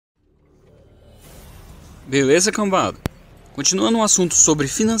Beleza, cambada? Continuando o assunto sobre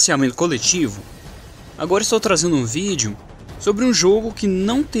financiamento coletivo, agora estou trazendo um vídeo sobre um jogo que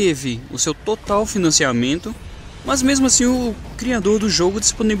não teve o seu total financiamento, mas mesmo assim o criador do jogo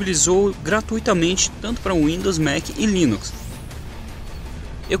disponibilizou gratuitamente tanto para Windows, Mac e Linux.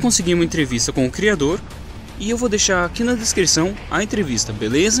 Eu consegui uma entrevista com o criador e eu vou deixar aqui na descrição a entrevista,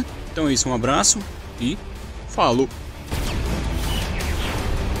 beleza? Então é isso, um abraço e falou!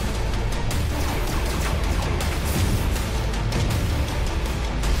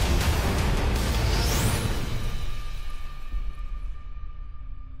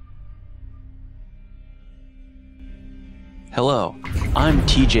 Hello, I'm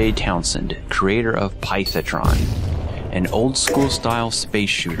TJ Townsend, creator of Pythetron, an old-school style space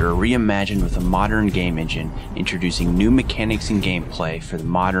shooter reimagined with a modern game engine, introducing new mechanics and gameplay for the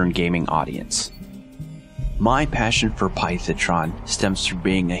modern gaming audience. My passion for Pythetron stems from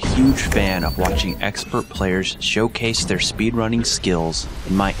being a huge fan of watching expert players showcase their speedrunning skills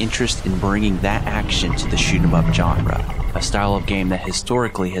and my interest in bringing that action to the shoot-'em-up genre, a style of game that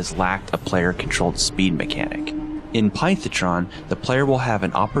historically has lacked a player-controlled speed mechanic. In Pythetron, the player will have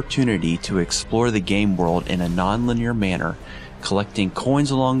an opportunity to explore the game world in a non-linear manner, collecting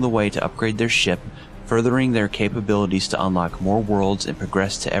coins along the way to upgrade their ship, furthering their capabilities to unlock more worlds and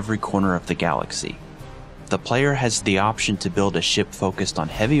progress to every corner of the galaxy. The player has the option to build a ship focused on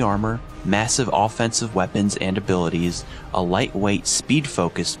heavy armor, massive offensive weapons and abilities, a lightweight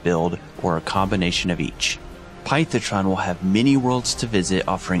speed-focused build, or a combination of each. Pythetron will have many worlds to visit,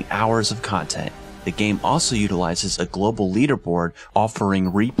 offering hours of content. The game also utilizes a global leaderboard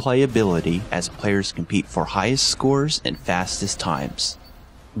offering replayability as players compete for highest scores and fastest times.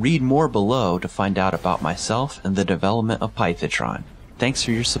 Read more below to find out about myself and the development of Pythetron. Thanks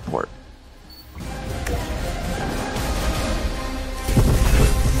for your support.